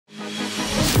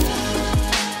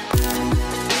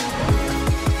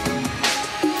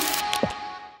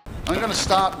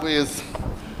start with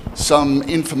some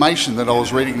information that I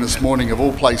was reading this morning, of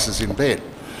all places, in bed,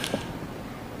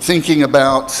 thinking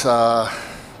about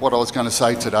what I was going to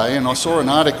say today, and I saw an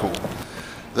article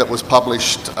that was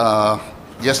published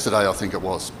yesterday, I think it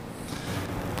was.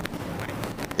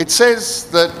 It says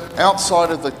that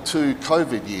outside of the 2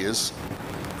 COVID years,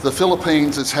 the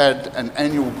Philippines has had an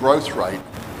annual growth rate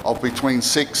of between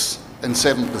 6 and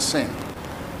 7%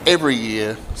 every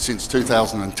year since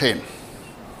 2010.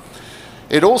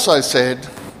 It also said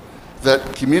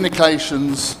that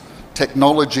communications,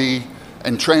 technology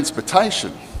and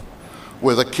transportation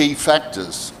were the key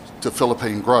factors to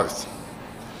Philippine growth.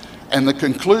 And the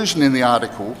conclusion in the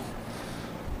article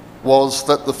was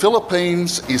that the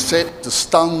Philippines is set to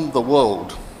stun the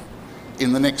world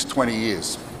in the next 20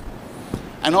 years.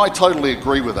 And I totally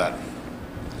agree with that.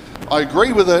 I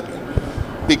agree with it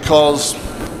because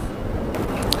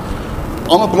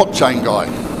I'm a blockchain guy.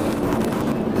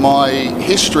 My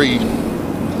history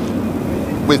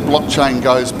with blockchain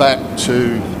goes back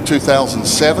to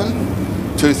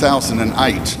 2007,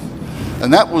 2008,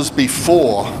 and that was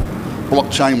before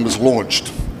blockchain was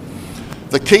launched.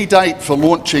 The key date for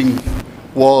launching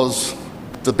was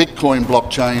the Bitcoin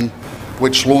blockchain,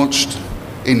 which launched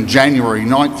in January,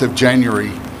 9th of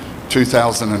January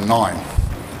 2009.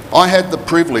 I had the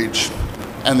privilege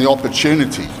and the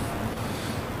opportunity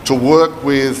to work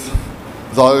with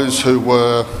those who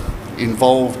were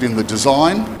involved in the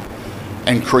design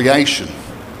and creation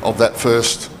of that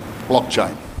first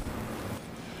blockchain.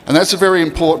 And that's a very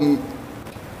important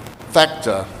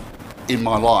factor in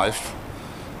my life,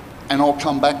 and I'll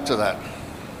come back to that.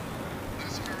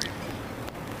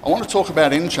 I want to talk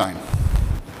about nChain,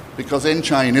 because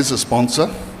nChain is a sponsor.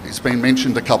 It's been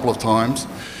mentioned a couple of times.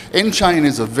 nChain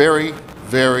is a very,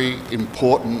 very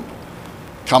important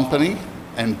company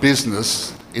and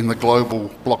business in the global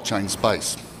blockchain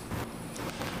space.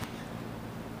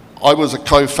 I was a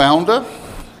co-founder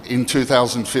in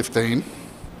 2015,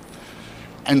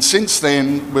 and since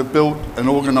then we've built an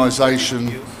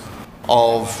organisation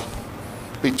of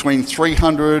between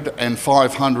 300 and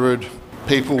 500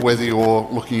 people, whether you're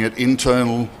looking at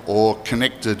internal or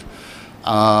connected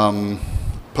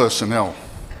personnel.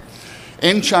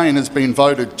 nChain has been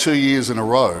voted 2 years in a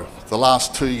row, the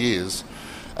last 2 years,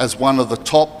 as one of the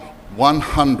top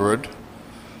 100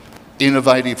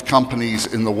 innovative companies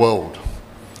in the world.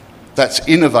 That's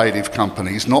innovative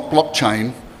companies, not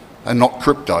blockchain and not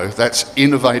crypto. That's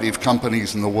innovative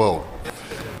companies in the world.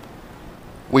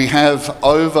 We have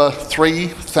over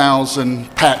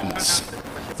 3,000 patents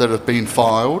that have been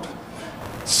filed.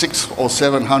 600 or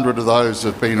 700 of those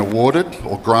have been awarded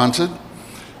or granted,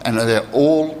 and they're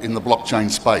all in the blockchain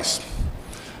space.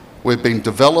 We've been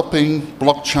developing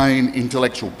blockchain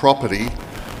intellectual property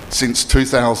since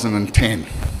 2010.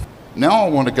 Now I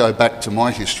want to go back to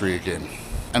my history again.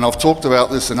 And I've talked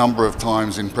about this a number of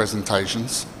times in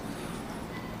presentations.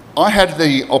 I had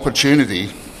the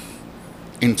opportunity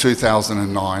in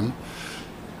 2009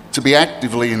 to be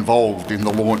actively involved in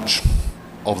the launch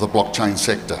of the blockchain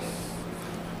sector.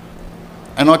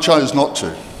 And I chose not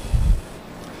to.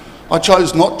 I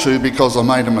chose not to because I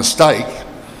made a mistake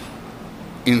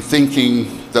in thinking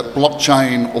that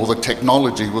blockchain or the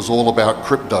technology was all about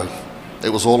crypto. It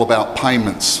was all about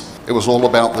payments. It was all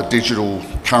about the digital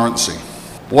currency.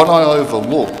 What I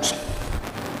overlooked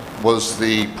was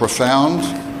the profound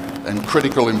and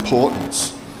critical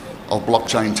importance of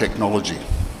blockchain technology.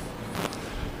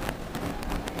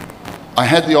 I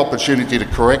had the opportunity to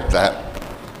correct that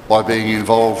by being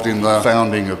involved in the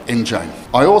founding of nChain.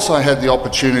 I also had the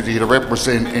opportunity to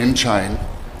represent nChain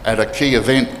at a key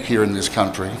event here in this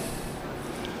country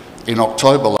in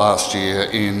October last year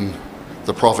in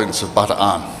the province of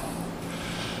Bataan.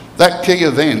 That key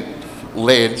event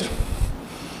led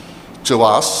to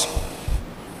us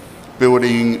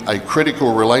building a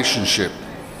critical relationship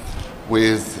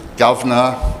with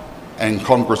Governor and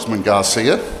Congressman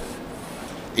Garcia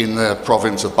in the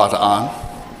province of Bataan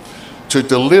to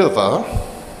deliver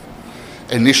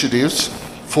initiatives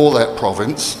for that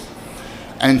province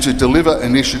and to deliver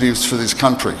initiatives for this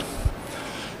country.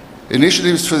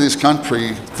 Initiatives for this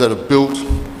country that are built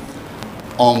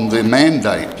on the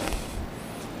mandate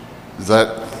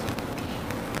that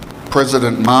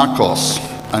President Marcos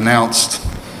announced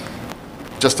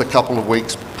just a couple of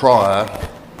weeks prior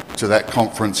to that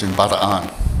conference in Bataan.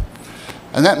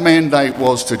 And that mandate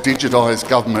was to digitise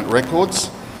government records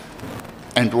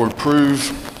and to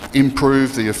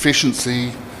improve the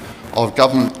efficiency of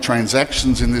government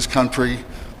transactions in this country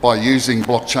by using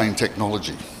blockchain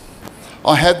technology.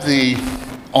 I had the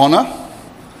honour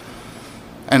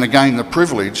and again the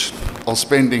privilege of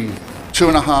spending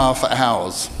 2.5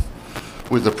 hours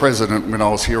with the President when I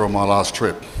was here on my last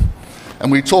trip. And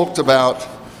we talked about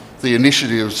the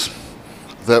initiatives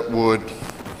that would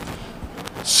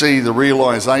see the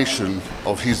realisation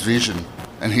of his vision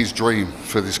and his dream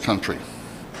for this country.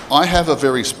 I have a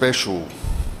very special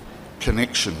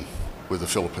connection with the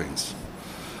Philippines.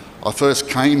 I first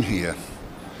came here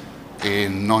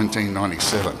in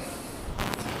 1997.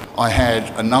 I had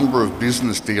a number of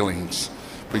business dealings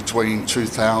between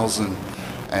 2000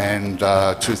 and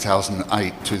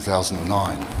 2008,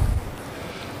 2009.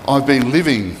 I've been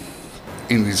living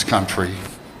in this country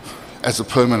as a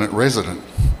permanent resident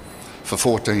for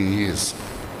 14 years.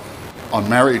 I'm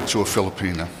married to a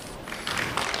Filipina.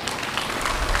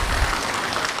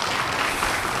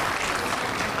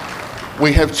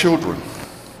 We have children,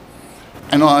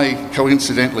 and I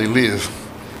coincidentally live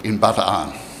in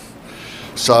Bataan.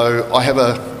 So I have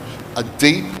a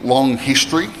deep, long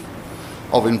history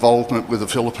of involvement with the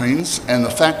Philippines, and the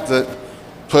fact that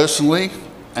personally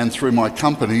and through my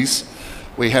companies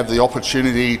we have the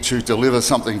opportunity to deliver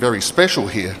something very special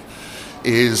here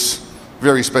is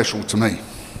very special to me.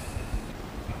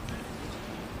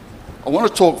 I want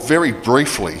to talk very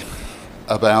briefly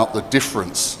about the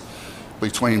difference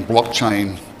between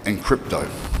blockchain and crypto.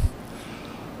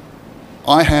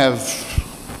 I have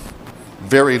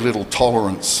very little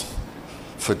tolerance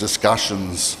for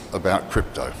discussions about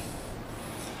crypto.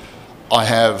 I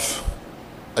have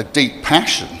a deep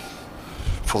passion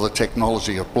for the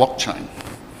technology of blockchain.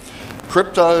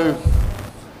 Crypto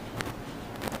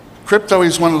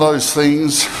is one of those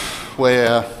things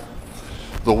where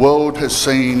the world has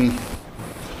seen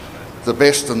the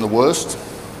best and the worst,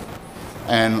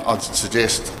 and I'd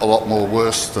suggest a lot more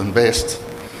worse than best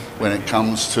when it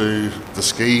comes to the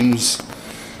schemes,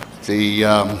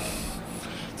 the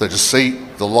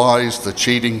deceit, the lies, the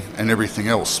cheating, and everything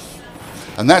else.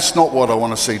 And that's not what I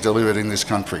want to see delivered in this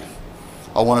country.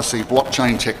 I want to see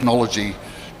blockchain technology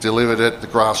delivered at the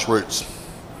grassroots.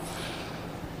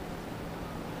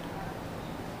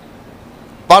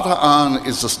 Bataan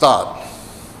is the start.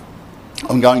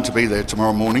 I'm going to be there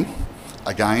tomorrow morning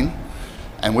again,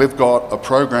 and we've got a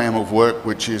program of work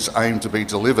which is aimed to be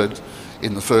delivered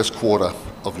in the first quarter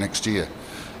of next year.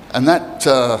 And that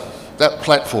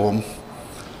platform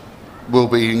will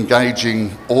be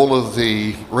engaging all of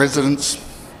the residents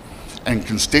and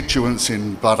constituents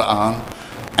in Bataan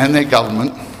and their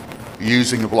government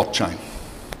using a blockchain.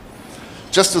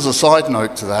 Just as a side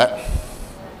note to that,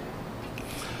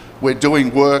 we're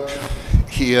doing work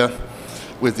here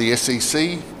with the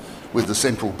SEC, with the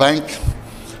central bank,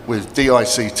 with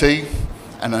DICT,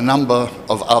 and a number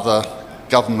of other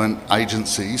government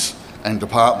agencies and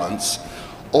departments,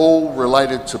 all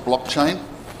related to blockchain,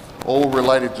 all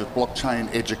related to blockchain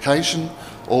education,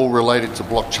 all related to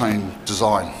blockchain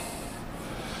design.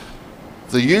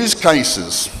 The use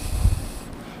cases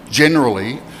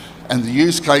generally, and the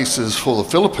use cases for the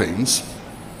Philippines,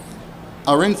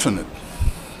 are infinite.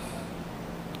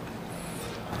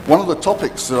 One of the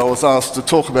topics that I was asked to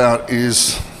talk about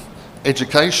is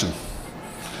education.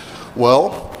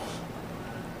 Well,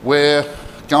 we're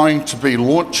going to be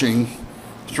launching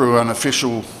through an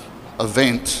official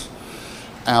event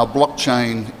our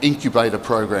blockchain incubator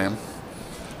program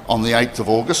on the 8th of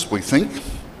August, we think.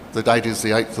 The date is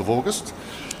the 8th of August.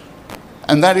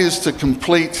 And that is to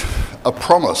complete a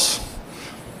promise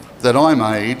that I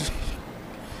made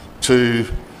to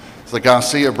the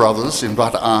Garcia brothers in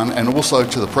Bataan and also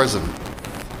to the President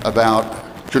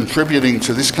about contributing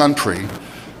to this country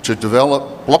to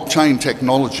develop blockchain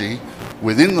technology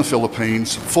within the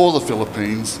Philippines, for the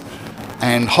Philippines,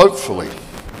 and hopefully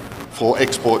for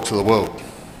export to the world.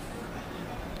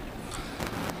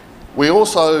 We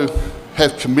also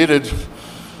have committed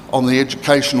on the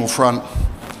educational front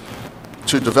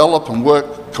to develop and work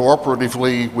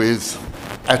cooperatively with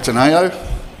Ateneo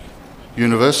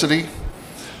University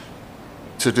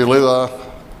to deliver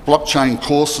blockchain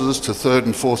courses to 3rd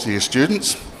and 4th year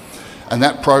students, and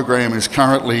that program is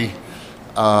currently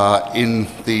in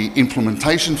the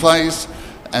implementation phase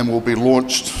and will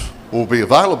be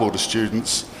available to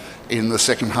students in the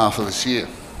second half of this year.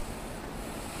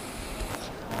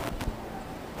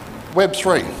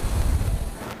 Web3.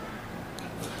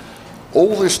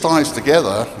 All this ties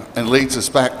together and leads us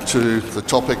back to the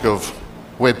topic of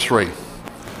Web3.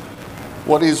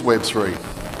 What is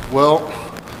Web3? Well,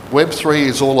 Web3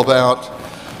 is all about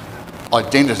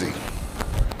identity.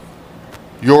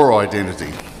 Your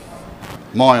identity.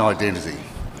 My identity.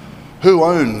 Who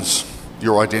owns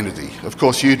your identity? Of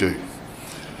course you do.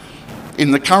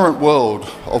 In the current world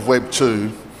of Web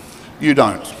 2, you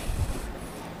don't.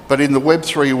 But in the Web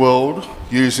 3 world,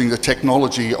 using the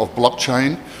technology of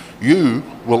blockchain, You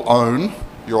will own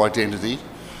your identity.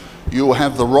 You will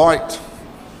have the right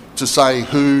to say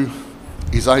who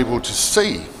is able to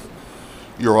see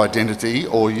your identity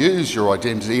or use your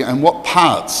identity and what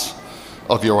parts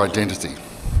of your identity.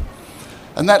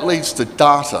 And that leads to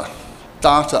data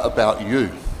about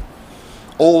you,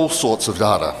 all sorts of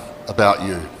data about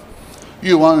you.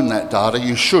 You own that data,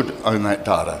 you should own that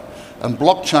data. And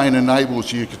blockchain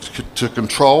enables you to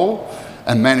control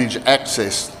and manage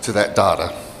access to that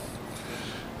data.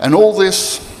 And all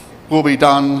this will be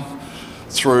done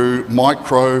through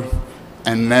micro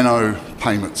and nano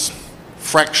payments,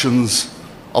 fractions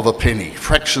of a penny,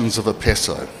 fractions of a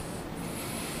peso.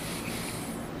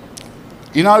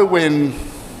 You know, when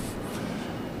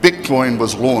Bitcoin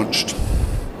was launched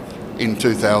in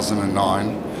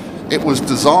 2009, it was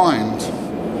designed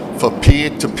for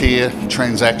peer-to-peer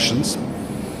transactions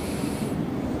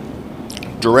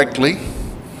directly,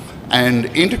 and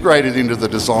integrated into the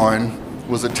design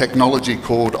was a technology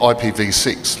called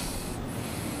IPv6.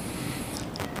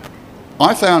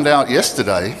 I found out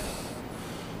yesterday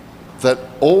that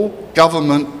all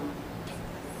government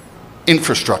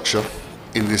infrastructure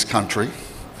in this country,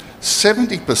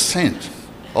 70%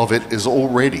 of it is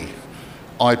already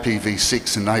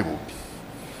IPv6 enabled.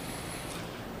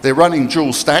 They're running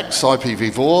dual stacks,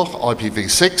 IPv4,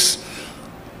 IPv6,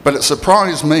 but it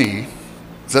surprised me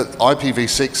that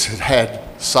IPv6 had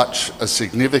had such a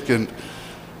significant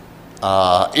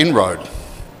inroad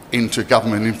into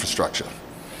government infrastructure.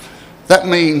 That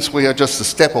means we are just a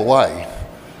step away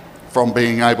from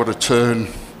being able to turn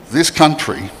this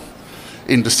country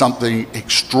into something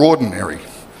extraordinary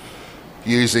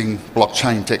using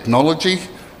blockchain technology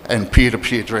and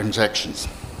peer-to-peer transactions.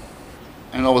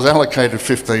 And I was allocated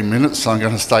 15 minutes, so I'm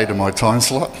going to stay to my time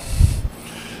slot.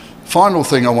 Final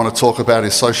thing I want to talk about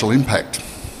is social impact.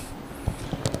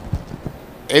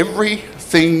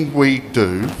 Everything we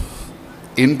do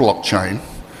in blockchain,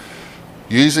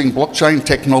 using blockchain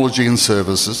technology and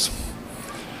services,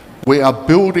 we are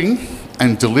building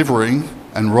and delivering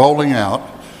and rolling out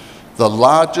the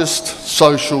largest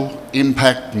social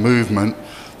impact movement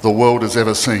the world has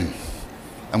ever seen.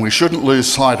 And we shouldn't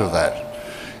lose sight of that.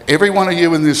 Every one of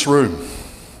you in this room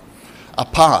are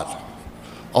part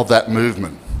of that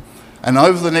movement. And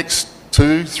over the next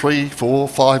 2, 3, 4,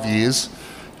 5 years,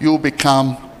 you'll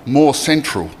become more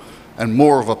central and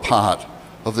more of a part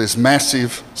of this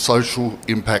massive social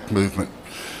impact movement.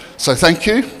 So thank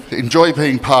you, enjoy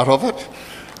being part of it,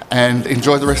 and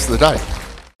enjoy the rest of the day.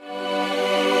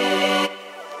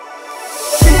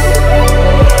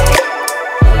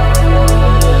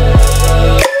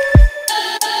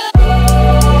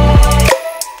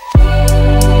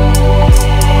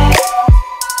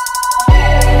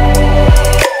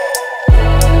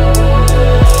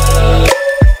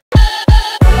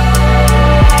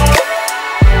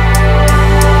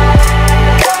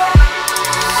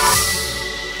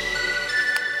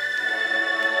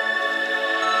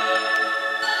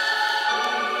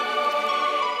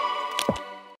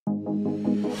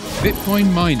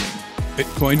 Bitcoin mining,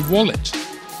 Bitcoin wallet,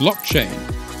 blockchain,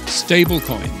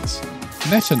 stablecoins,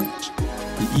 MetaNet,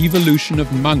 the evolution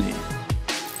of money.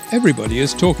 Everybody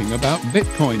is talking about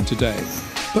Bitcoin today,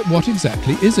 but what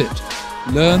exactly is it?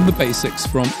 Learn the basics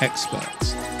from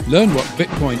experts. Learn what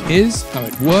Bitcoin is, how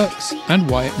it works, and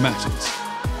why it matters.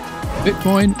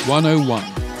 Bitcoin 101,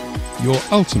 your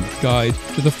ultimate guide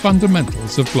to the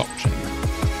fundamentals of blockchain.